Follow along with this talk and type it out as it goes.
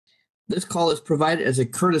This call is provided as a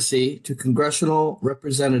courtesy to congressional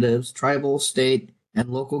representatives, tribal, state, and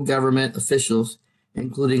local government officials,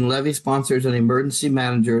 including levy sponsors and emergency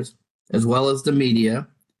managers, as well as the media.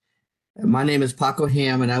 My name is Paco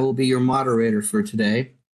Ham, and I will be your moderator for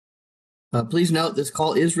today. Please note this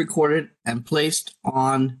call is recorded and placed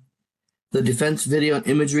on the Defense Video and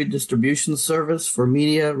Imagery Distribution Service for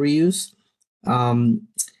media reuse.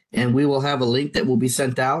 And we will have a link that will be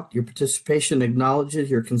sent out. Your participation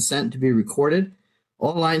acknowledges your consent to be recorded.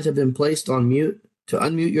 All lines have been placed on mute. To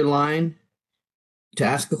unmute your line, to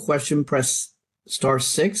ask a question, press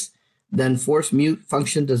 *6. Then force mute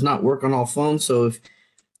function does not work on all phones. So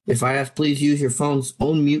if I ask, please use your phone's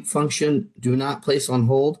own mute function. Do not place on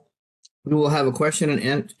hold. We will have a question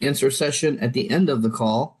and answer session at the end of the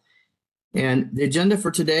call. And the agenda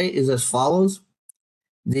for today is as follows.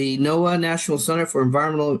 The NOAA National Center for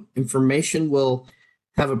Environmental Information will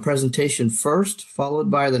have a presentation first,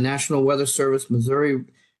 followed by the National Weather Service Missouri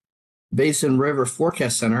Basin River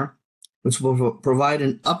Forecast Center, which will provide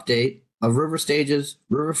an update of river stages,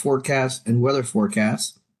 river forecasts, and weather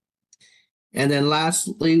forecasts. And then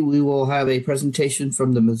lastly, we will have a presentation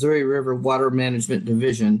from the Missouri River Water Management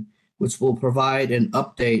Division, which will provide an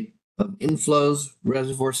update of inflows,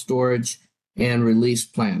 reservoir storage, and release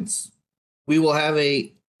plans. We will have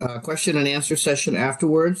a question and answer session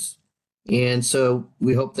afterwards. And so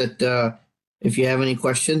we hope that if you have any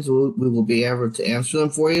questions, we will be able to answer them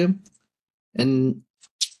for you. And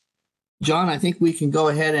John, I think we can go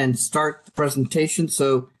ahead and start the presentation.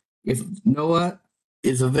 So if NOAA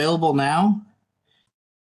is available now.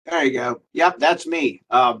 There you go. Yep, that's me.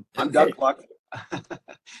 I'm Doug Pluck.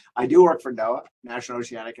 I do work for NOAA, National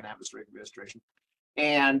Oceanic and Atmospheric Administration.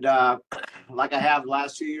 And like I have the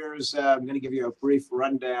last 2 years, I'm going to give you a brief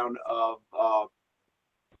rundown of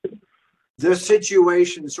the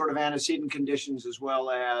situation, sort of antecedent conditions, as well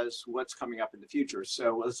as what's coming up in the future.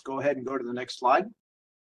 So let's go ahead and go to the next slide.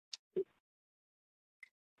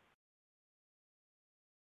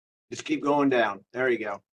 Just keep going down. There you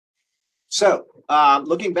go. So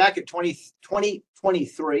looking back at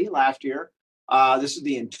 2023, last year, this is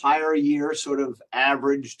the entire year sort of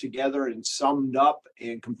averaged together and summed up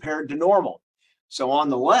and compared to normal. So on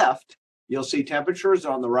the left, you'll see temperatures.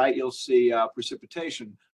 On the right, you'll see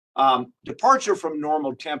precipitation. Departure from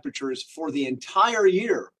normal temperatures for the entire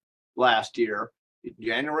year last year,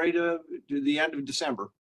 January to the end of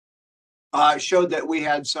December, showed that we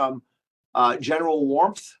had some general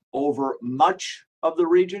warmth over much of the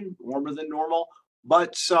region, warmer than normal,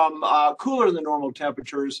 but some cooler than normal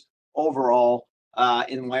temperatures overall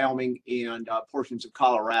in Wyoming and portions of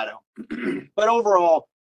Colorado. But overall,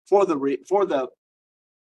 for the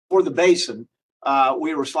basin,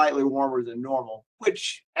 we were slightly warmer than normal,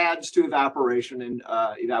 which adds to evaporation and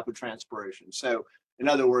evapotranspiration. So in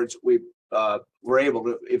other words, we were able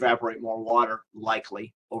to evaporate more water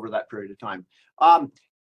likely over that period of time.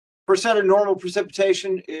 Percent of normal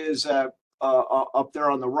precipitation is up there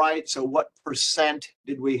on the right. So what percent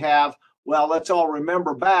did we have? Well, let's all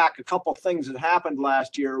remember back. A couple things that happened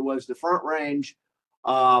last year was the Front Range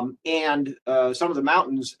and some of the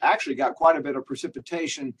mountains actually got quite a bit of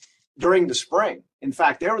precipitation during the spring. In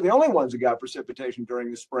fact, they were the only ones that got precipitation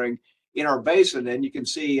during the spring in our basin. And you can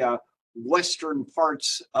see western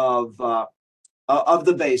parts of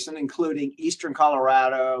the basin, including eastern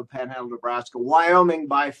Colorado, Panhandle, Nebraska, Wyoming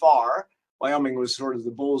by far. Wyoming was sort of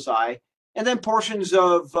the bullseye. And then portions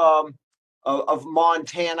of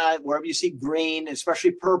Montana, wherever you see green,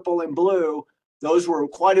 especially purple and blue, those were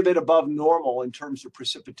quite a bit above normal in terms of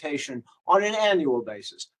precipitation on an annual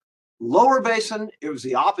basis. Lower basin, it was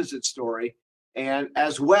the opposite story, and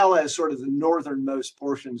as well as sort of the northernmost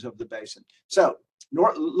portions of the basin. So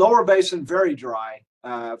lower basin, very dry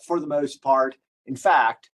for the most part. In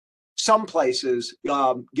fact, some places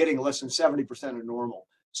getting less than 70% of normal.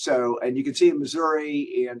 So, and you can see in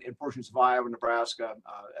Missouri and in portions of Iowa, Nebraska,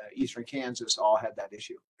 eastern Kansas all had that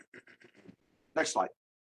issue. Next slide.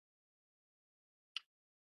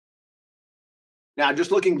 Now,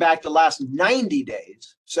 just looking back the last 90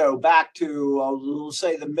 days, so back to, let's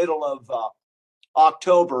say, the middle of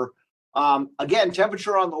October, again,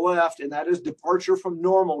 temperature on the left, and that is departure from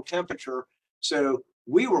normal temperature. So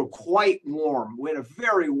we were quite warm. We had a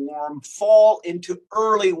very warm fall into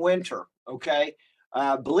early winter, okay?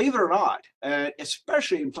 Believe it or not,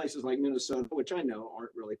 especially in places like Minnesota, which I know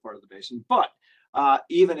aren't really part of the basin, but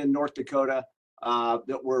even in North Dakota,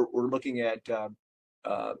 that we're looking at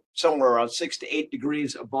somewhere around 6 to 8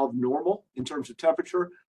 degrees above normal in terms of temperature,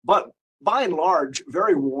 but by and large,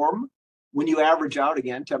 very warm when you average out,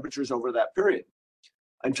 again, temperatures over that period.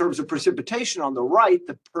 In terms of precipitation on the right,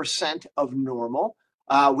 the percent of normal,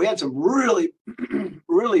 We had some really,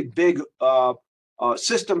 really big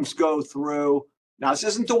systems go through. Now, this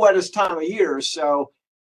isn't the wettest time of year, so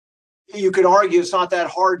you could argue it's not that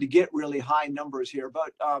hard to get really high numbers here,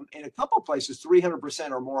 but in a couple of places,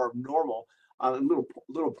 300% or more of normal.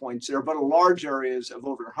 Little points there, but in large areas of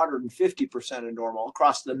over 150% of normal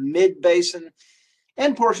across the mid basin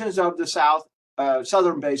and portions of the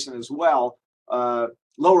southern basin as well,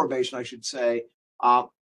 lower basin, I should say,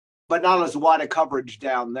 but not as wide a coverage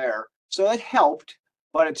down there. So it helped,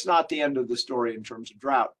 but it's not the end of the story in terms of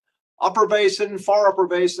drought. Upper basin, far upper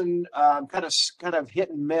basin, kind of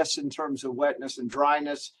hit and miss in terms of wetness and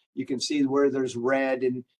dryness. You can see where there's red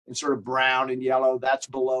and sort of brown and yellow. That's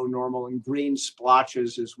below normal, and green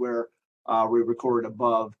splotches is where we record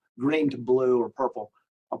above, green to blue or purple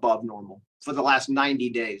above normal for the last 90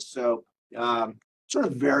 days. So sort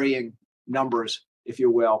of varying numbers, if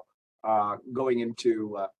you will, coming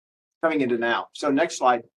into now. So next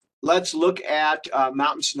slide. Let's look at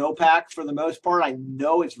mountain snowpack for the most part. I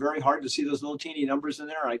know it's very hard to see those little teeny numbers in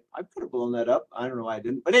there. I could have blown that up. I don't know why I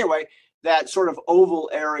didn't. But anyway, that sort of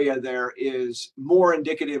oval area there is more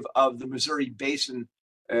indicative of the Missouri Basin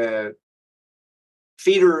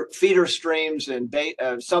feeder streams and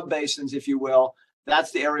sub-basins, if you will.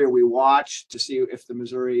 That's the area we watch to see if the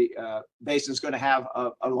Missouri Basin is going to have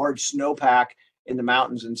a large snowpack in the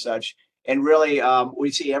mountains and such. And really,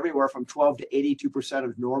 we see everywhere from 12 to 82%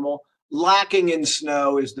 of normal. Lacking in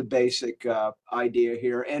snow is the basic idea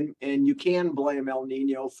here. And you can blame El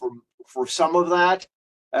Nino for some of that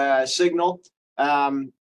signal.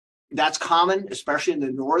 That's common, especially in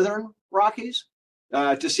the northern Rockies,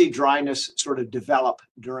 to see dryness sort of develop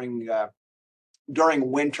during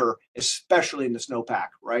winter, especially in the snowpack,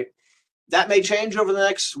 right? That may change over the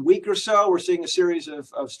next week or so. We're seeing a series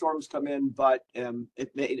of storms come in, but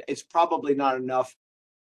it's probably not enough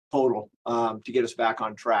total to get us back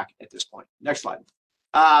on track at this point. Next slide.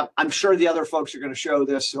 I'm sure the other folks are going to show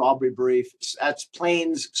this, so I'll be brief. That's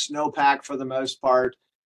plains snowpack for the most part.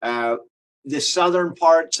 The southern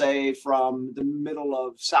part, say from the middle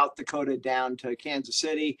of South Dakota down to Kansas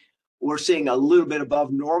City, we're seeing a little bit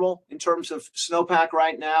above normal in terms of snowpack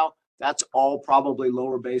right now. That's all probably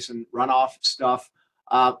lower basin runoff stuff.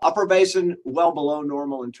 Upper basin, well below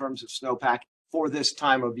normal in terms of snowpack for this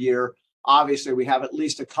time of year. Obviously, we have at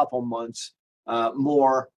least a couple months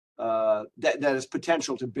more that is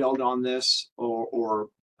potential to build on this or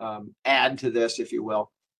add to this, if you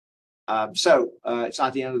will. So it's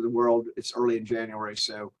not the end of the world. It's early in January.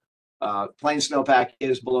 So plain snowpack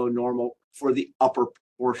is below normal for the upper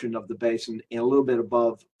portion of the basin and a little bit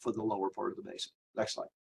above for the lower part of the basin. Next slide.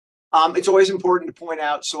 It's always important to point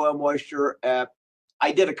out soil moisture. I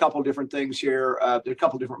did a couple different things here. There are a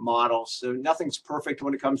couple different models. So nothing's perfect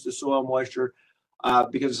when it comes to soil moisture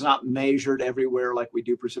because it's not measured everywhere like we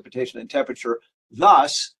do precipitation and temperature.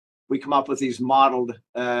 Thus, we come up with these modeled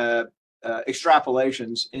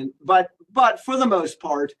extrapolations. But for the most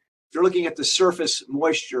part, if you're looking at the surface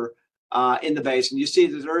moisture in the basin, you see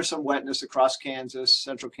that there is some wetness across Kansas,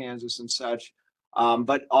 central Kansas and such.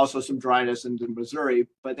 But also some dryness into Missouri.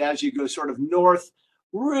 But as you go sort of north,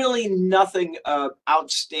 really nothing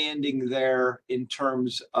outstanding there in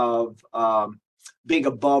terms of being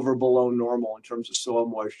above or below normal in terms of soil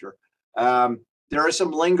moisture. There is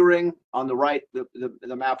some lingering on the right. The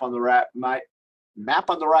map on the right, my map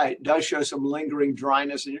on the right does show some lingering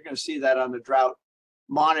dryness, and you're going to see that on the drought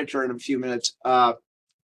monitor in a few minutes.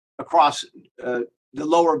 Across the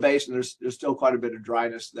lower basin, there's still quite a bit of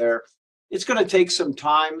dryness there. It's going to take some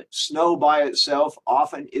time. Snow by itself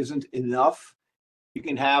often isn't enough. You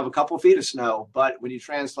can have a couple feet of snow, but when you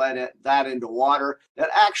translate that into water that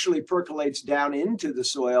actually percolates down into the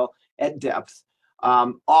soil at depth,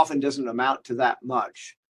 often doesn't amount to that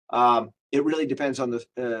much. It really depends on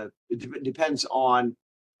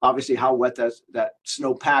obviously how wet that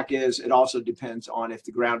snowpack is. It also depends on if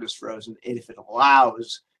the ground is frozen and if it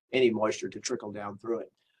allows any moisture to trickle down through it.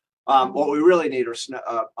 What we really need are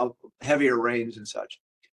heavier rains and such.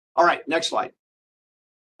 All right, next slide.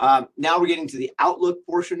 Now we're getting to the outlook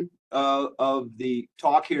portion of the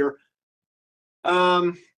talk here.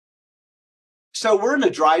 So we're in a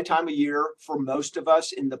dry time of year for most of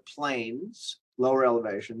us in the plains, lower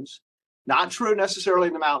elevations. Not true necessarily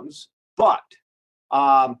in the mountains, but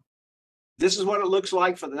this is what it looks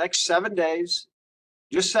like for the next 7 days.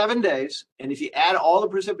 Just 7 days, and if you add all the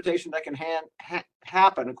precipitation that can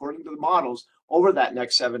happen according to the models over that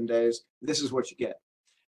next 7 days, this is what you get.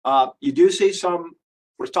 You do see some,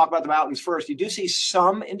 let's talk about the mountains first. You do see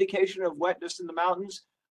some indication of wetness in the mountains,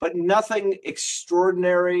 but nothing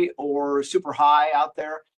extraordinary or super high out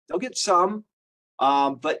there. They'll get some,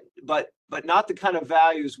 but not the kind of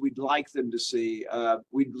values we'd like them to see.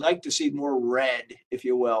 We'd like to see more red, if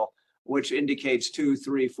you will, which indicates 2,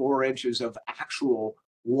 3, 4 inches of actual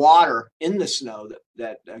water in the snow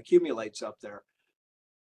that accumulates up there.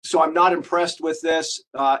 So I'm not impressed with this.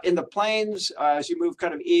 In the plains, as you move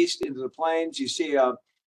kind of east into the plains, you see a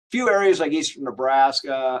few areas like eastern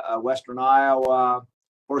Nebraska, western Iowa,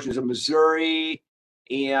 portions of Missouri,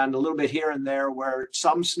 and a little bit here and there where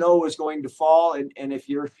some snow is going to fall. And if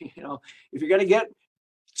you're, if you're going to get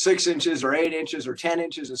 6 inches or 8 inches or 10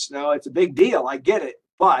 inches of snow, it's a big deal. I get it.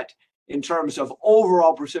 But in terms of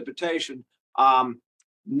overall precipitation,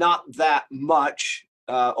 not that much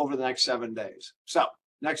over the next 7 days. So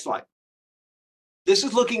next slide. This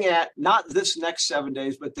is looking at not this next 7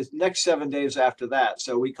 days, but the next 7 days after that.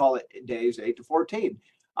 So we call it days 8 to 14.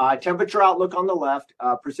 Temperature outlook on the left,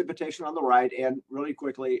 precipitation on the right, and really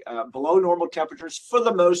quickly, below normal temperatures for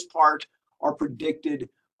the most part are predicted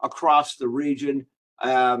across the region.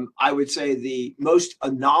 I would say the most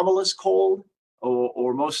anomalous cold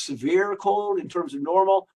or most severe cold in terms of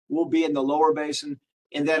normal will be in the lower basin.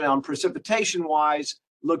 And then on precipitation wise,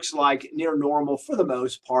 looks like near normal for the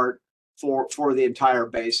most part for the entire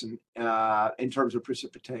basin in terms of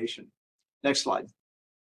precipitation. Next slide.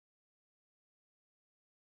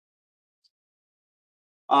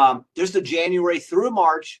 There's the January through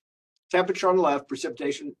March temperature on the left,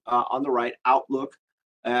 precipitation on the right, outlook.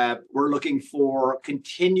 We're looking for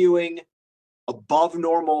continuing above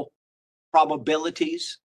normal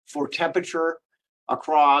probabilities for temperature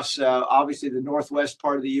across obviously the northwest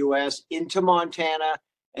part of the U.S. into Montana,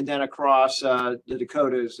 and then across the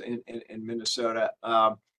Dakotas and Minnesota.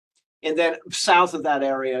 And then south of that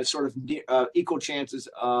area, sort of equal chances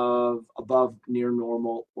of above, near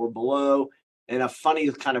normal, or below, and a funny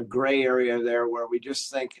kind of gray area there where we just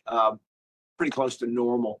think pretty close to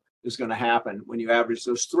normal is going to happen when you average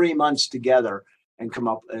those 3 months together and come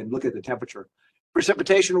up and look at the temperature.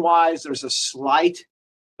 Precipitation wise, there's a slight,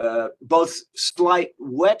 both slight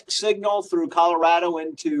wet signal through Colorado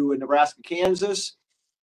into Nebraska, Kansas.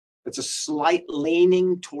 It's a slight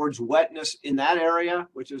leaning towards wetness in that area,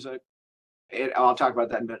 which is I'll talk about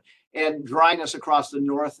that in a bit, and dryness across the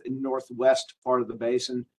north and northwest part of the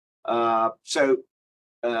basin. So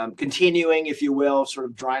continuing, if you will, sort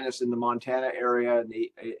of dryness in the Montana area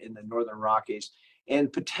in the northern Rockies,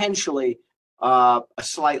 and potentially a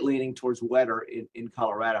slight leaning towards wetter in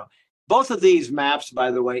Colorado. Both of these maps,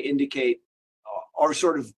 by the way, indicate are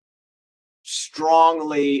sort of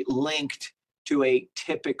strongly linked to a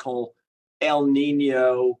typical El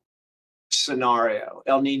Nino scenario.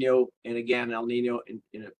 El Nino, and again, El Nino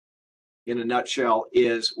in a nutshell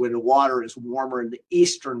is when the water is warmer in the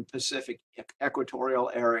eastern Pacific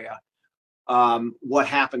equatorial area. What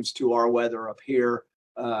happens to our weather up here?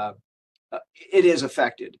 It is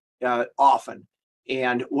affected often.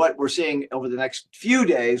 And what we're seeing over the next few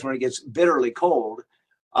days when it gets bitterly cold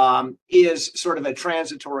is sort of a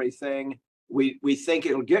transitory thing. We think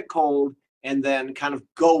it'll get cold and then kind of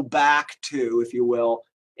go back to, if you will,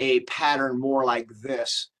 a pattern more like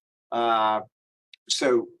this.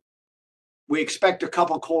 So we expect a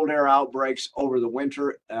couple cold air outbreaks over the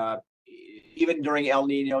winter. Even during El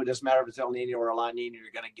Nino, it doesn't matter if it's El Nino or a La Nina,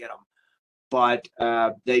 you're going to get them. But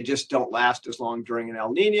they just don't last as long during an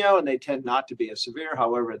El Nino, and they tend not to be as severe.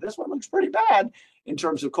 However, this one looks pretty bad in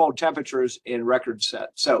terms of cold temperatures in record set.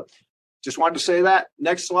 So just wanted to say that.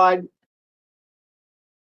 Next slide.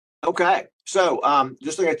 Okay, so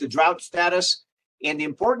just looking at the drought status. And the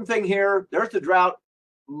important thing here, there's the drought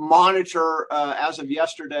monitor as of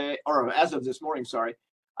yesterday, or as of this morning, sorry.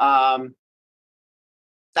 That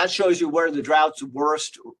shows you where the drought's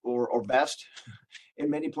worst or best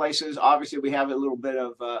in many places. Obviously, we have a little bit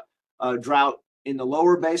of drought in the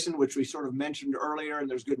lower basin, which we sort of mentioned earlier, and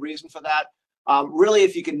there's good reason for that. Really,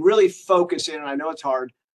 if you can really focus in, and I know it's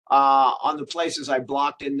hard, on the places I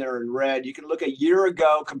blocked in there in red, you can look a year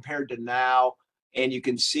ago compared to now, and you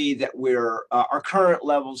can see that our current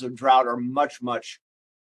levels of drought are much, much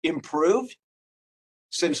improved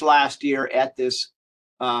since last year at this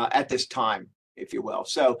time, if you will.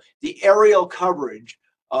 So the aerial coverage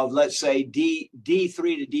of, let's say, D3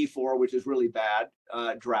 to D4, which is really bad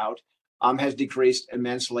drought, has decreased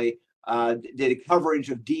immensely. The coverage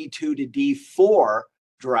of D2 to D4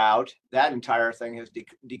 drought, that entire thing has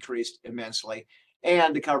decreased immensely.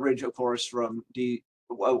 And the coverage, of course, from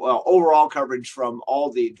overall coverage from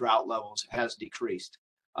all the drought levels has decreased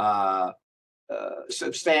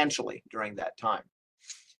substantially during that time.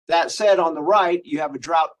 That said, on the right, you have a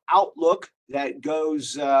drought outlook that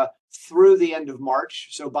goes through the end of March.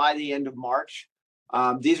 So by the end of March,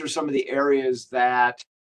 these are some of the areas that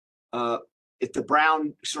if the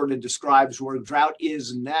brown sort of describes where drought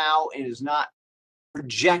is now and is not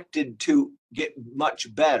projected to get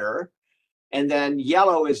much better. And then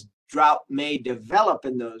yellow is drought may develop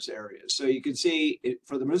in those areas. So you can see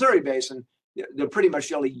for the Missouri Basin, the pretty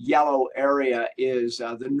much yellow area is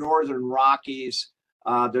the northern Rockies.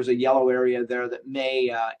 There's a yellow area there that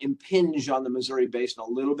may impinge on the Missouri Basin a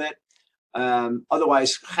little bit.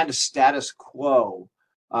 Otherwise, kind of status quo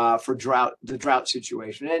for the drought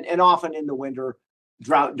situation. And often in the winter,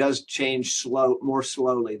 drought does change more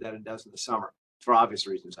slowly than it does in the summer, for obvious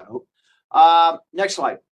reasons, I hope. Next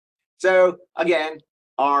slide. So again,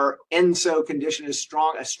 our ENSO condition is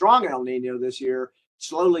strong, a strong El Nino this year,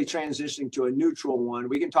 slowly transitioning to a neutral one.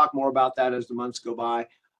 We can talk more about that as the months go by.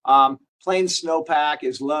 Plains snowpack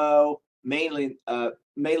is low, mainly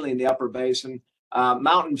in the upper basin.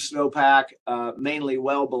 Mountain snowpack, mainly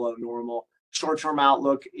well below normal. Short-term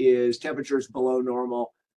outlook is temperatures below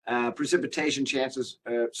normal. Precipitation chances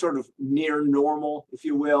sort of near normal, if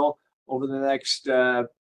you will, over the next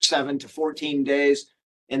 7 to 14 days.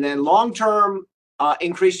 And then long-term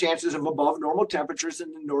increased chances of above normal temperatures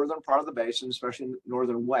in the northern part of the basin, especially in the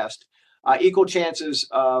northern west. Equal chances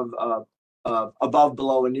of above,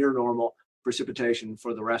 below, and near normal precipitation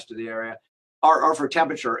for the rest of the area, or for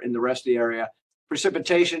temperature in the rest of the area.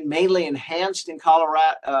 Precipitation mainly enhanced in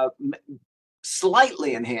Colorado,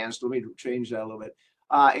 slightly enhanced, let me change that a little bit,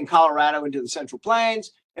 in Colorado into the Central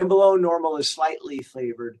Plains, and below normal is slightly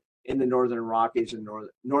favored in the northern Rockies and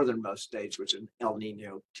northernmost states, which is an El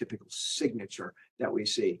Nino typical signature that we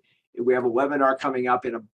see. We have a webinar coming up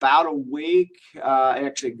in about a week,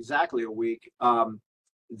 actually exactly a week,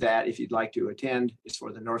 that if you'd like to attend, is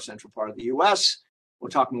for the north central part of the US. We'll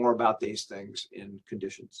talk more about these things in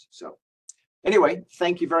conditions. So anyway,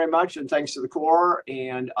 thank you very much. And thanks to the Corps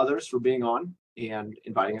and others for being on and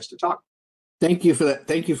inviting us to talk. Thank you for that.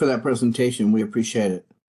 Thank you for that presentation. We appreciate it.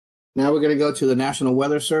 Now we're going to go to the National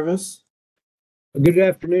Weather Service. Good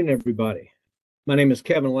afternoon, everybody. My name is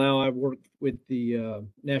Kevin Lau. I work with the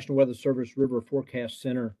National Weather Service River Forecast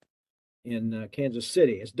Center in Kansas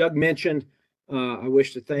City. As Doug mentioned, I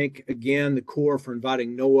wish to thank again the Corps for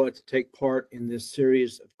inviting NOAA to take part in this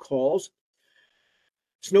series of calls.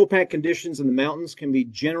 Snowpack conditions in the mountains can be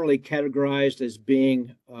generally categorized as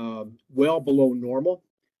being well below normal.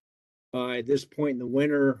 By this point in the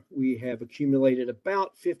winter, we have accumulated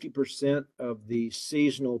about 50% of the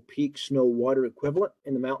seasonal peak snow water equivalent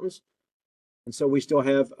in the mountains. And so we still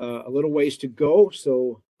have a little ways to go.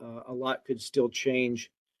 So a lot could still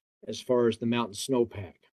change as far as the mountain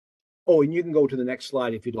snowpack. Oh, and you can go to the next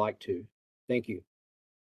slide if you'd like to. Thank you.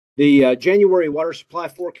 The January water supply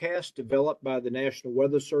forecast developed by the National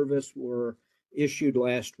Weather Service were issued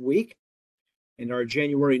last week. And our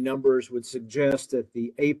January numbers would suggest that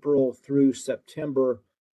the April through September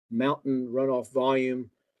mountain runoff volume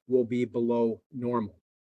will be below normal.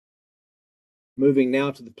 Moving now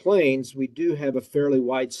to the plains, we do have a fairly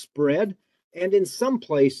wide spread, and in some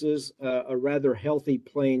places, a rather healthy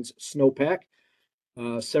plains snowpack.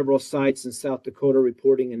 Several sites in South Dakota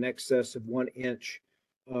reporting in excess of 1 inch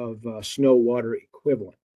of snow water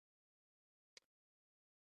equivalent.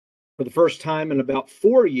 For the first time in about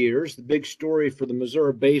 4 years, the big story for the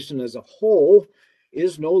Missouri Basin as a whole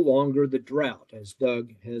is no longer the drought, as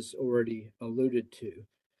Doug has already alluded to.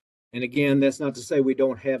 And again, that's not to say we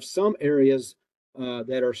don't have some areas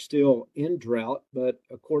that are still in drought, but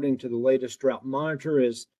according to the latest drought monitor,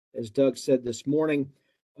 as Doug said this morning,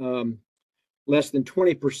 less than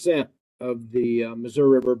 20% of the Missouri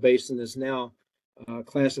River Basin is now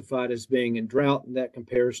classified as being in drought, and that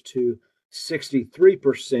compares to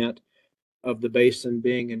 63% of the basin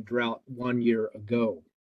being in drought 1 year ago.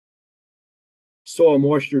 Soil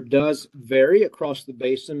moisture does vary across the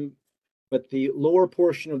basin, but the lower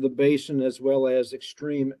portion of the basin, as well as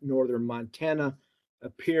extreme northern Montana,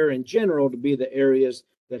 appear in general to be the areas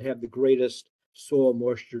that have the greatest soil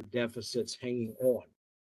moisture deficits hanging on.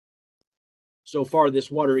 So far this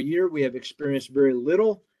water year, we have experienced very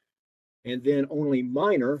little and then only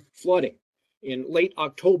minor flooding. In late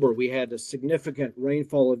October, we had a significant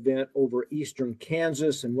rainfall event over eastern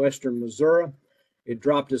Kansas and western Missouri. It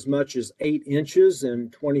dropped as much as 8 inches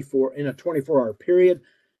in a 24-hour period,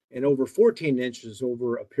 and over 14 inches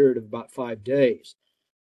over a period of about 5 days.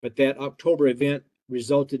 But that October event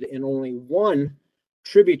resulted in only one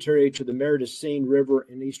tributary to the Meridocene River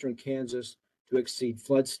in eastern Kansas to exceed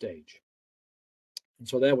flood stage. And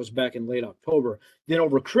so that was back in late October. Then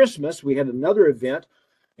over Christmas, we had another event,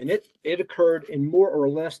 and it occurred in more or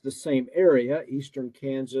less the same area, eastern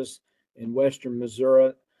Kansas and western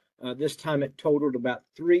Missouri. This time it totaled about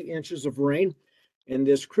 3 inches of rain. And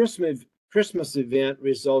this Christmas Christmas event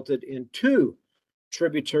resulted in 2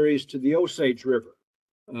 tributaries to the Osage River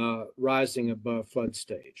rising above flood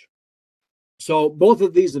stage. So both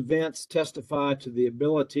of these events testify to the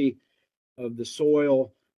ability of the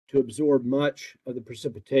soil to absorb much of the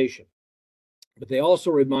precipitation. But they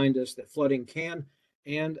also remind us that flooding can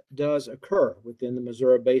and does occur within the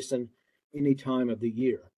Missouri Basin any time of the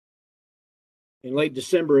year. In late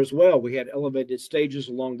December as well, we had elevated stages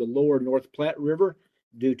along the lower North Platte River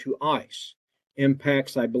due to ice.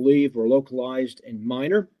 Impacts, I believe, were localized and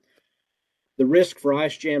minor. The risk for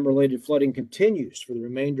ice jam related flooding continues for the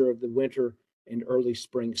remainder of the winter and early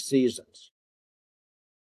spring seasons.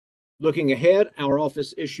 Looking ahead, our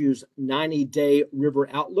office issues 90-day river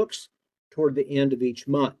outlooks toward the end of each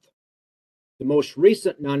month. The most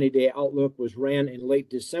recent 90-day outlook was ran in late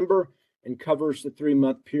December and covers the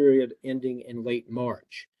 3-month period ending in late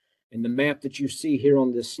March. And the map that you see here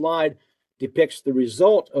on this slide depicts the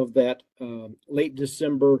result of that late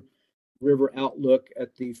December river outlook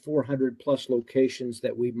at the 400 plus locations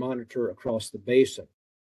that we monitor across the basin.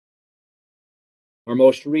 Our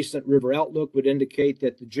most recent river outlook would indicate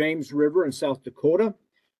that the James River in South Dakota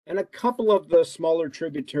and a couple of the smaller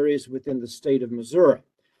tributaries within the state of Missouri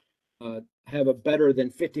have a better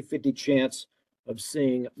than 50-50 chance of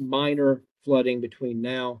seeing minor flooding between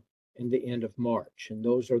now and the end of March. And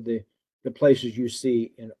those are the places you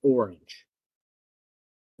see in orange.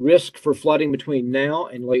 Risk for flooding between now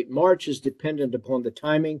and late March is dependent upon the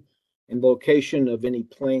timing and location of any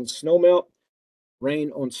planned snowmelt,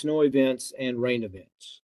 rain on snow events, and rain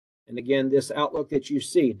events. And again, this outlook that you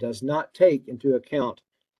see does not take into account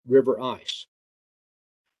river ice.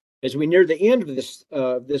 As we near the end of this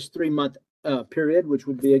 3-month period, which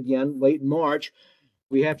would be again late March,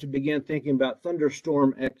 we have to begin thinking about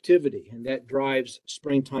thunderstorm activity, and that drives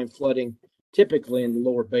springtime flooding, typically in the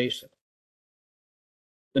lower basin.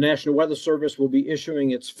 The National Weather Service will be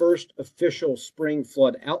issuing its first official spring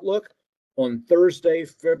flood outlook on Thursday,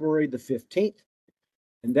 February the 15th,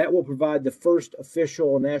 and that will provide the first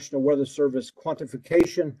official National Weather Service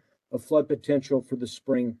quantification of flood potential for the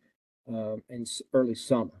spring and early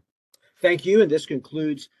summer. Thank you, and this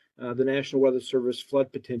concludes the National Weather Service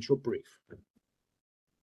flood potential brief.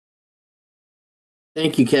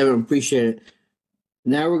 Thank you, Kevin. Appreciate it.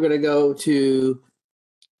 Now we're going to go to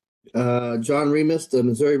John Remus, the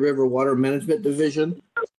Missouri River Water Management Division.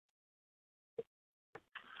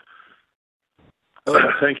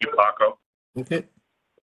 Thank you, Paco. Okay.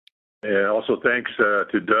 And also thanks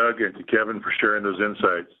to Doug and to Kevin for sharing those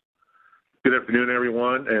insights. Good afternoon,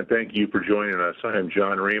 everyone, and thank you for joining us. I am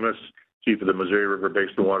John Remus, Chief of the Missouri River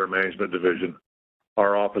Basin Water Management Division.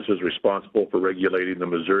 Our office is responsible for regulating the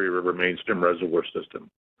Missouri River mainstem reservoir system.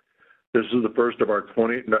 This is the first of our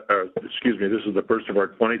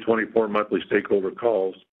 2024 monthly stakeholder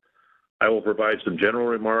calls. I will provide some general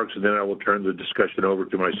remarks, and then I will turn the discussion over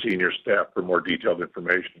to my senior staff for more detailed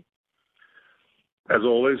information. As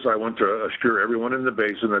always, I want to assure everyone in the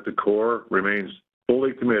basin that the Corps remains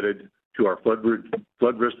fully committed to our flood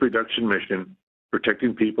risk reduction mission,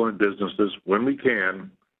 protecting people and businesses when we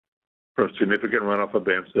can from significant runoff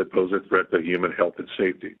events that pose a threat to human health and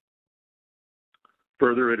safety.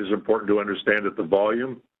 Further, it is important to understand that the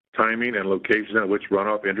volume, timing, and location at which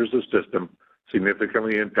runoff enters the system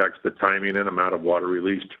significantly impacts the timing and amount of water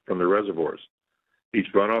released from the reservoirs.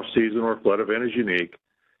 Each runoff season or flood event is unique.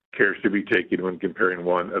 Care should be taken when comparing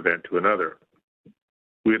one event to another.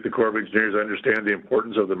 We at the Corps of Engineers understand the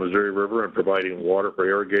importance of the Missouri River in providing water for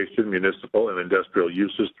irrigation, municipal, and industrial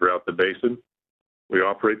uses throughout the basin. We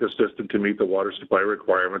operate the system to meet the water supply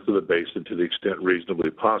requirements of the basin to the extent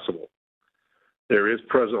reasonably possible. There is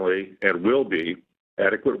presently and will be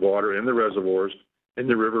adequate water in the reservoirs, in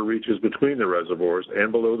the river reaches between the reservoirs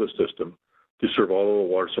and below the system to serve all of the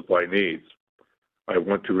water supply needs. I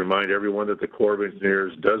want to remind everyone that the Corps of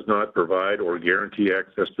Engineers does not provide or guarantee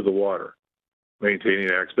access to the water.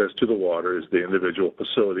 Maintaining access to the water is the individual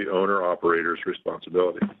facility owner-operator's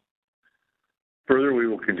responsibility. Further, we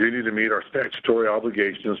will continue to meet our statutory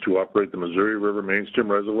obligations to operate the Missouri River mainstem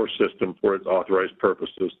reservoir system for its authorized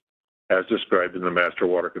purposes, as described in the Master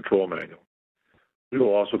Water Control Manual. We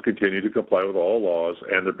will also continue to comply with all laws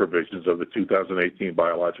and the provisions of the 2018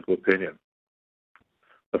 biological opinion.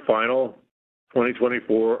 The final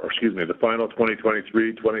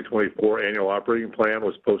 2023-2024 annual operating plan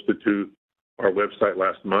was posted to our website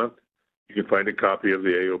last month. You can find a copy of the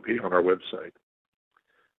AOP on our website.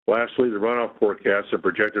 Lastly, the runoff forecasts and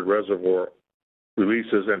projected reservoir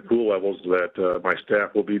releases and pool levels that my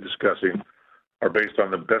staff will be discussing are based on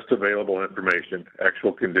the best available information.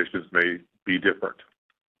 Actual conditions may be different.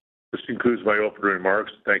 This concludes my opening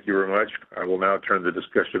remarks. Thank you very much. I will now turn the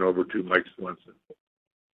discussion over to Mike Swenson.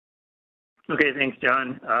 Okay, thanks,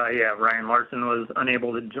 John. Yeah, Ryan Larson was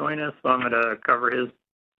unable to join us, so I'm going to cover his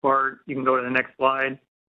part. You can go to the next slide.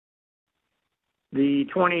 The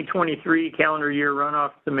 2023 calendar year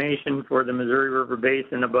runoff summation for the Missouri River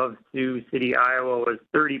Basin above Sioux City, Iowa was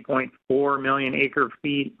 30.4 million acre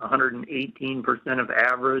feet, 118% of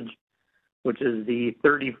average, which is the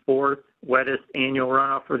 34th wettest annual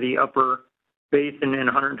runoff for the upper basin in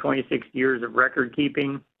 126 years of record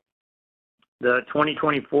keeping. The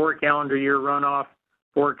 2024 calendar year runoff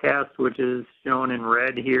forecast, which is shown in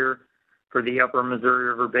red here for the upper Missouri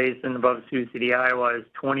River Basin above Sioux City, Iowa, is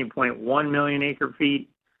 20.1 million acre feet,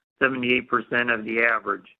 78% of the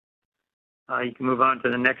average. You can move on to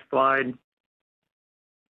the next slide.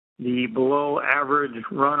 The below average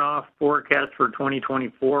runoff forecast for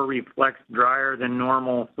 2024 reflects drier than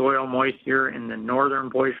normal soil moisture in the northern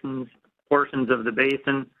portions of the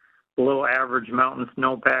basin, below average mountain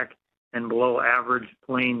snowpack, and below average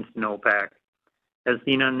plain snowpack. As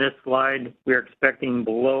seen on this slide, we are expecting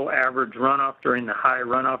below average runoff during the high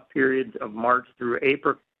runoff periods of March through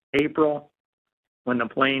April, when the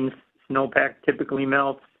plains snowpack typically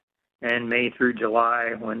melts, and May through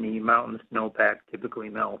July, when the mountain snowpack typically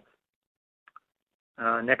melts.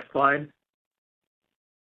 Next slide.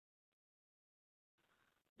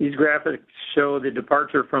 These graphics show the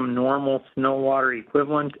departure from normal snow water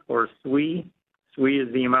equivalent, or SWE. SWE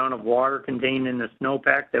is the amount of water contained in the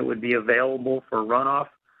snowpack that would be available for runoff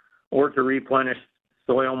or to replenish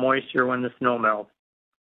soil moisture when the snow melts.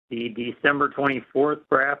 The December 24th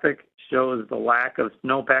graphic shows the lack of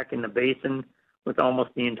snowpack in the basin, with almost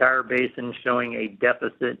the entire basin showing a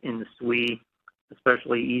deficit in the SWE,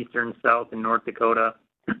 especially eastern, south, and North Dakota,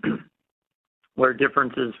 where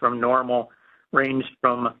differences from normal ranged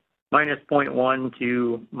from minus 0.1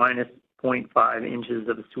 to minus 0.5 inches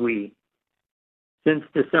of SWE. Since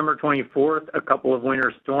December 24th, a couple of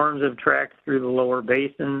winter storms have tracked through the lower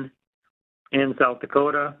basin and South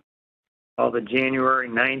Dakota, while the January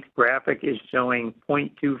 9th graphic is showing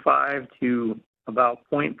 0.25 to about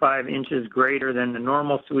 0.5 inches greater than the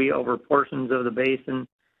normal SWE over portions of the basin.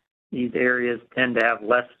 These areas tend to have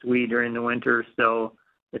less SWE during the winter, so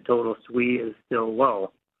the total SWE is still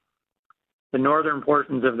low. The northern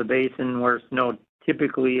portions of the basin, where snow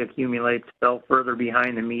typically accumulates, fell further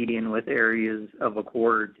behind the median, with areas of a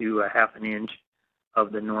quarter to a half an inch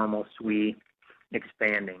of the normal SWE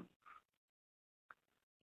expanding.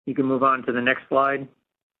 You can move on to the next slide.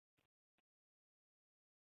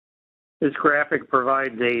 This graphic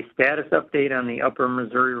provides a status update on the Upper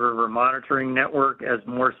Missouri River Monitoring Network. As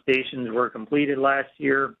more stations were completed last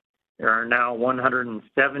year, there are now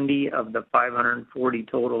 170 of the 540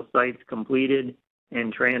 total sites completed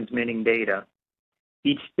and transmitting data.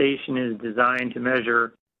 Each station is designed to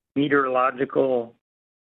measure meteorological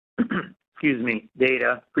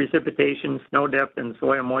data, precipitation, snow depth, and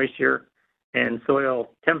soil moisture, and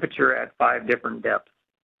soil temperature at 5 different depths.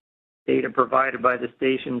 Data provided by the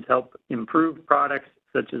stations help improve products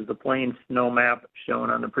such as the plain snow map shown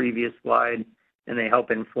on the previous slide, and they help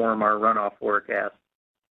inform our runoff forecast.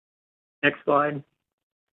 Next slide.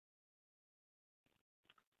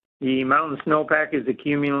 The mountain snowpack is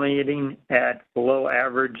accumulating at below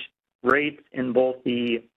average rates in both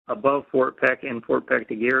the above Fort Peck and Fort Peck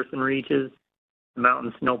to Garrison reaches. The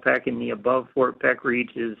mountain snowpack in the above Fort Peck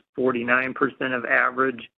reach is 49% of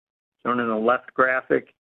average, shown in the left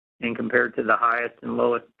graphic, and compared to the highest and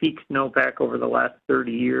lowest peak snowpack over the last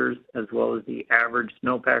 30 years, as well as the average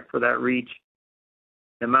snowpack for that reach.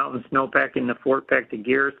 The mountain snowpack in the Fort Peck to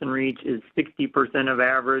Garrison reach is 60% of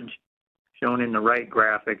average, shown in the right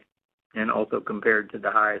graphic, and also compared to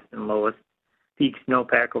the highest and lowest peak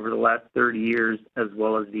snowpack over the last 30 years, as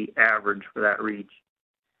well as the average for that reach.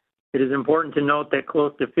 It is important to note that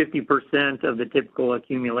close to 50% of the typical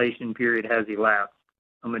accumulation period has elapsed.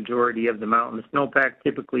 A majority of the mountain snowpack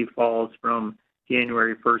typically falls from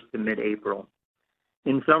January 1st to mid-April.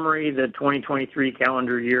 In summary, the 2024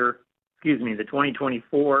 calendar year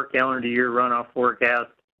runoff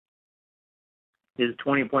forecast is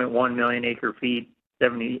 20.1 million acre feet,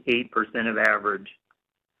 78% of average.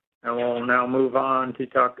 I will now move on to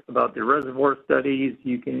talk about the reservoir studies.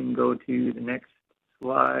 You can go to the next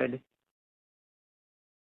slide.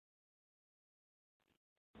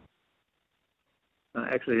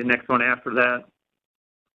 Actually, the next one after that.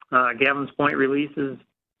 Gavins Point releases.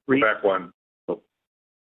 Back one. Oh.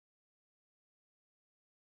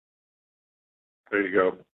 There you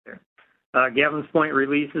go. Gavins Point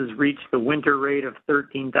releases reached the winter rate of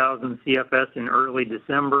 13,000 CFS in early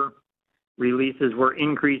December. releases were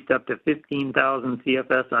increased up to 15,000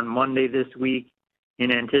 CFS on Monday this week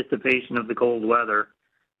in anticipation of the cold weather,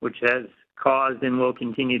 which has caused and will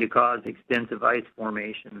continue to cause extensive ice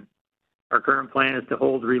formation. Our current plan is to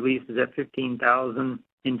hold releases at 15,000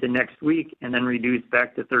 into next week and then reduce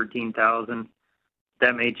back to 13,000.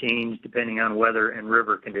 That may change depending on weather and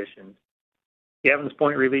river conditions. Gavins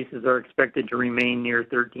Point releases are expected to remain near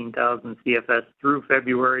 13,000 CFS through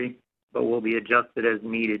February, but will be adjusted as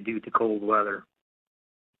needed due to cold weather.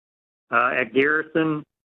 At Garrison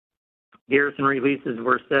releases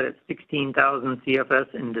were set at 16,000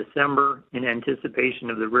 CFS in December in anticipation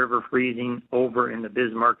of the river freezing over in the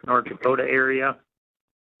Bismarck, North Dakota area.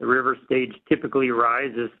 The river stage typically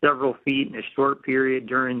rises several feet in a short period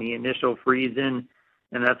during the initial freeze-in,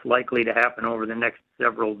 and that's likely to happen over the next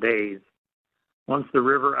several days. Once the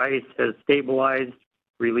river ice has stabilized,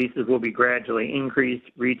 releases will be gradually increased,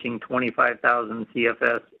 reaching 25,000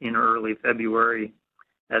 CFS in early February.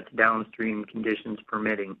 That's downstream conditions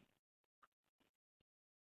permitting.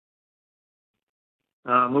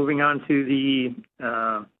 Moving on to the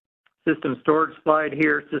system storage slide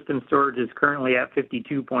here. System storage is currently at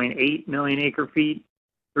 52.8 million acre-feet,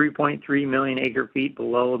 3.3 million acre-feet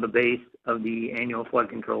below the base of the annual flood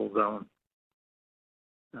control zone.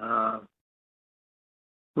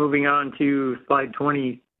 Moving on to slide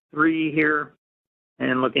 23 here,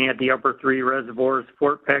 and looking at the upper three reservoirs,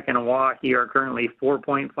 Fort Peck and Oahe are currently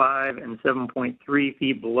 4.5 and 7.3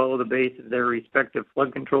 feet below the base of their respective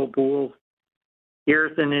flood control pools.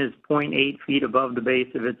 Garrison is 0.8 feet above the base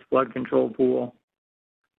of its flood control pool.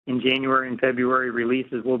 In January and February,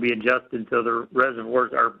 releases will be adjusted so the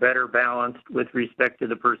reservoirs are better balanced with respect to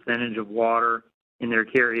the percentage of water in their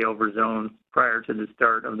carryover zone prior to the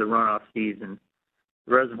start of the runoff season.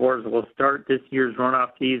 The reservoirs will start this year's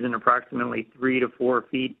runoff season approximately 3 to 4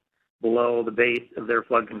 feet below the base of their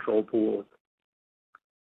flood control pools.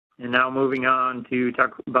 And now moving on to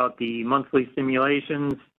talk about the monthly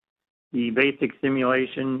simulations. The basic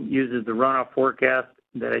simulation uses the runoff forecast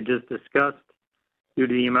that I just discussed. Due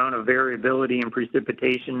to the amount of variability in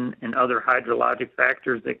precipitation and other hydrologic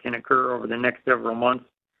factors that can occur over the next several months,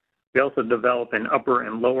 we also develop an upper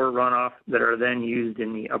and lower runoff that are then used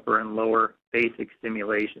in the upper and lower basic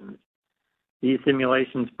simulations. These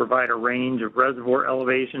simulations provide a range of reservoir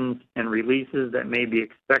elevations and releases that may be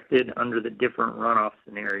expected under the different runoff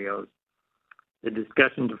scenarios. The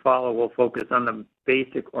discussion to follow will focus on the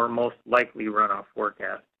basic or most likely runoff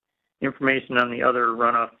forecast. Information on the other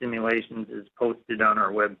runoff simulations is posted on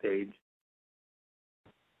our webpage.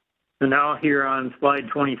 So now here on slide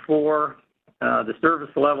 24, the service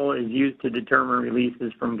level is used to determine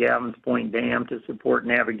releases from Gavins Point Dam to support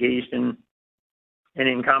navigation, and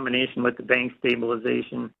in combination with the bank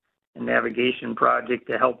stabilization and navigation project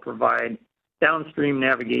to help provide downstream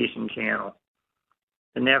navigation channel.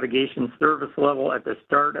 The navigation service level at the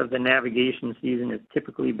start of the navigation season is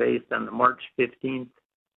typically based on the March 15th.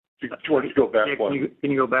 George, go back one.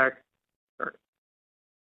 Can you go back? Sorry.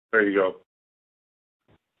 There you go.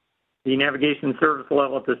 The navigation service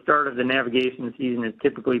level at the start of the navigation season is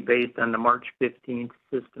typically based on the March 15th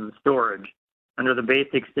system storage. Under the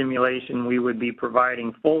basic simulation, we would be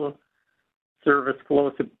providing full service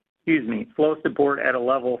flow support at a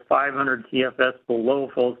level 500 CFS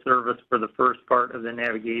below full service for the first part of the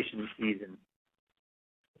navigation season.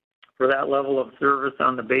 For that level of service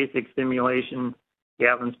on the basic simulation,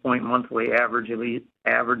 Gavins Point monthly average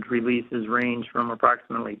releases range from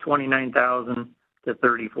approximately 29,000 to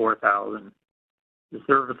 34,000. The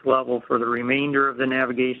service level for the remainder of the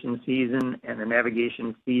navigation season and the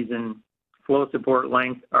navigation season flow support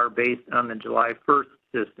length are based on the July 1st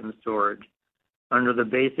system storage. Under the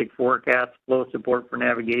basic forecast, flow support for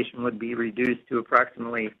navigation would be reduced to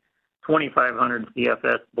approximately 2,500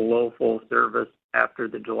 CFS below full service after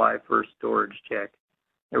the July 1st storage check.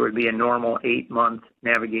 There would be a normal 8-month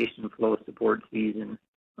navigation flow support season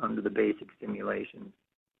under the basic simulation.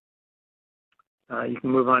 You can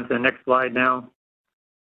move on to the next slide now.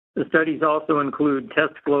 The studies also include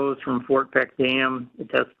test flows from Fort Peck Dam. The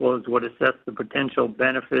test flows would assess the potential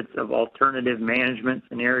benefits of alternative management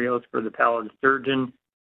scenarios for the pallid sturgeon.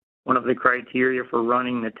 One of the criteria for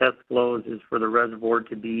running the test flows is for the reservoir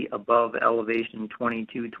to be above elevation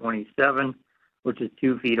 2227, which is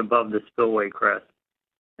 2 feet above the spillway crest.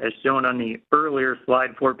 As shown on the earlier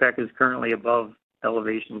slide, Fort Peck is currently above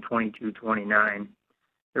elevation 2229.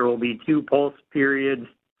 There will be 2 pulse periods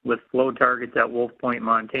with flow targets at Wolf Point,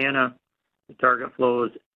 Montana. The target flows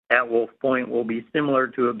at Wolf Point will be similar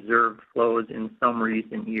to observed flows in some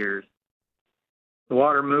recent years. The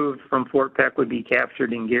water moved from Fort Peck would be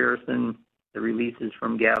captured in Garrison The releases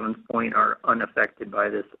from Gavins Point are unaffected by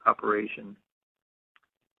this operation.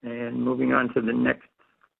 And moving on to the next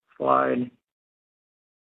slide.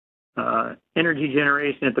 Energy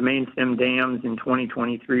generation at the main stem dams in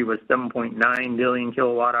 2023 was 7.9 billion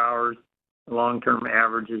kilowatt hours. The long-term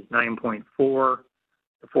average is 9.4.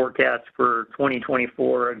 The forecast for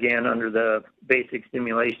 2024, again, under the basic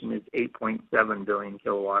simulation, is 8.7 billion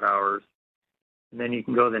kilowatt hours. And then you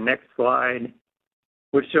can go to the next slide,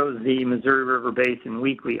 which shows the Missouri River Basin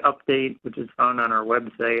weekly update, which is found on our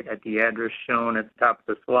website at the address shown at the top of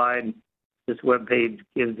the slide. This webpage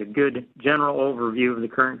gives a good general overview of the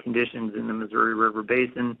current conditions in the Missouri River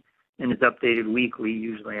Basin and is updated weekly,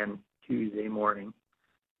 usually on Tuesday morning.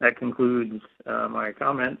 That concludes my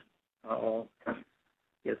comments. I'll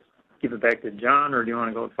give it back to John, or do you want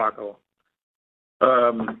to go with Paco?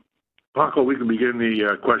 Paco, we can begin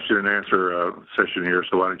the question and answer session here.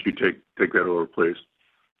 So why don't you take that over, please?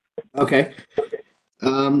 Okay.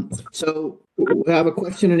 So we have a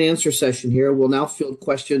question and answer session here. We'll now field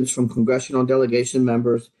questions from congressional delegation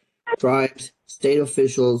members, tribes, state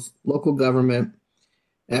officials, local government.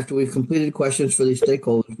 After we've completed questions for these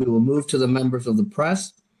stakeholders, we will move to the members of the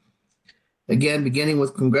press. Again, beginning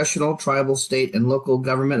with congressional, tribal, state, and local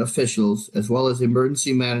government officials, as well as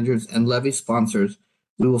emergency managers and levy sponsors,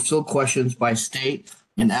 we will field questions by state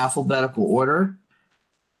in alphabetical order.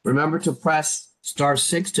 Remember to press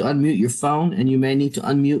 *6 to unmute your phone, and you may need to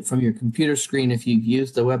unmute from your computer screen if you've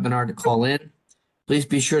used the webinar to call in. Please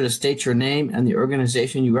be sure to state your name and the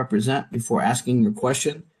organization you represent before asking your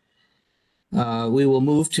question. We will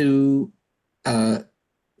move to,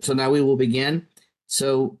 so now we will begin.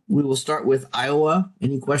 So we will start with Iowa.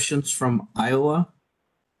 Any questions from Iowa?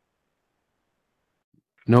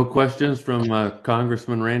 No questions from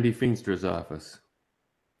Congressman Randy Feenstra's office.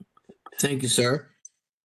 Thank you, sir.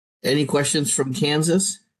 Any questions from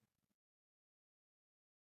Kansas?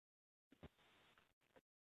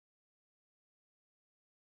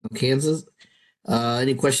 Kansas.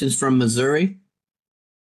 Any questions from Missouri?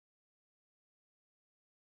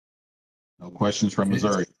 No questions from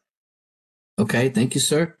Missouri. Okay, thank you,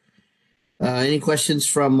 sir. Any questions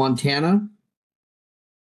from Montana?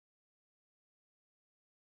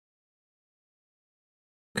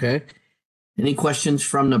 Okay. Any questions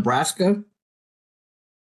from Nebraska?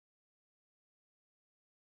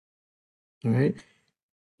 All right.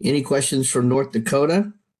 Any questions from North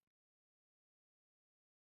Dakota?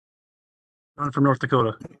 None from North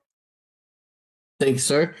Dakota. Thanks,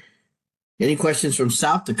 sir. Any questions from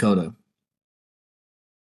South Dakota?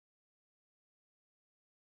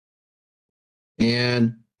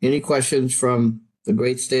 And any questions from the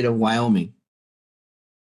great state of Wyoming?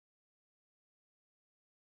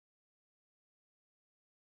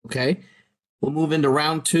 Okay. We'll move into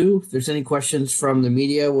round two. If there's any questions from the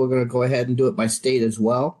media, we're going to go ahead and do it by state as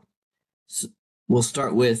well. So we'll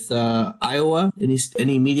start with Iowa.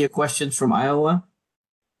 Any media questions from Iowa?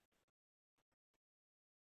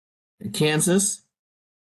 Kansas?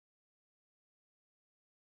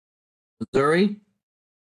 Missouri?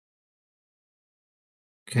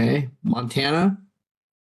 Okay. Montana?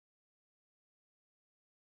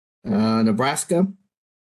 Nebraska?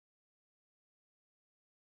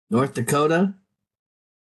 North Dakota?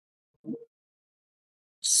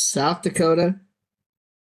 South Dakota?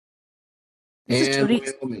 And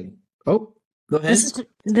Wyoming. Oh, go ahead.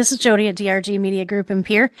 This is Jody at DRG Media Group in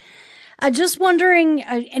Pierre. Just wondering,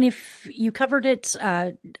 and if you covered it,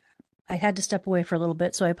 I had to step away for a little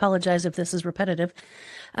bit, so I apologize if this is repetitive.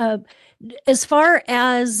 As far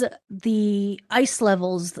as the ice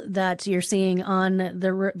levels that you're seeing on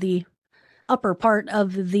the upper part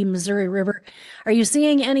of the Missouri River, are you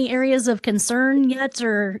seeing any areas of concern yet,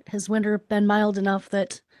 or has winter been mild enough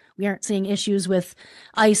that we aren't seeing issues with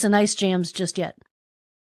ice and ice jams just yet?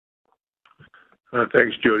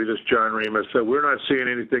 Thanks, Jody. This is John Remus. We're not seeing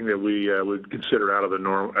anything that we would consider out of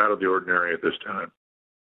the ordinary at this time.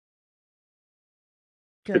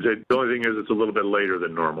 Good. The only thing is it's a little bit later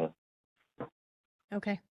than normal.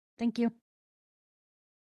 Okay. Thank you.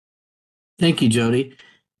 Thank you, Jody.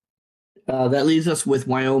 That leaves us with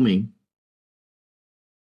Wyoming.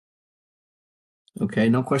 Okay,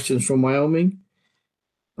 no questions from Wyoming.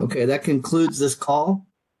 Okay, that concludes this call.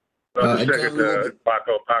 Just a second,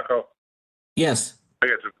 Paco. Yes. I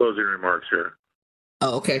got some closing remarks here.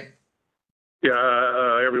 Oh, okay.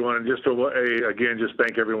 Yeah, everyone, just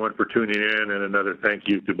thank everyone for tuning in, and another thank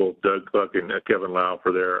you to both Doug Cluck and Kevin Lau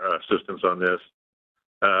for their assistance on this.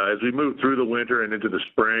 As we move through the winter and into the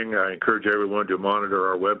spring, I encourage everyone to monitor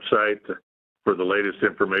our website for the latest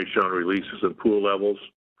information on releases and pool levels.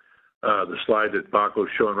 The slide that Baco's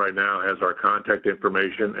showing right now has our contact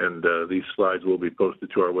information, and these slides will be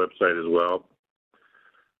posted to our website as well.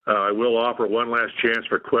 I will offer one last chance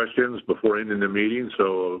for questions before ending the meeting,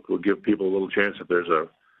 so we'll give people a little chance if there's a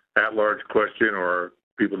at-large question or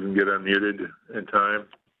people can get unmuted in time.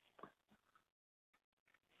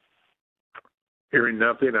 Hearing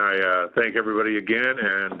nothing, I thank everybody again,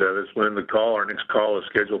 and this will end the call. Our next call is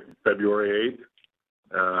scheduled for February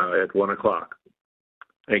 8th at 1 o'clock.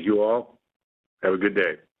 Thank you all. Have a good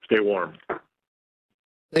day. Stay warm.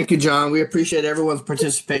 Thank you, John. We appreciate everyone's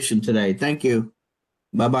participation today. Thank you.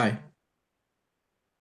 Bye-bye.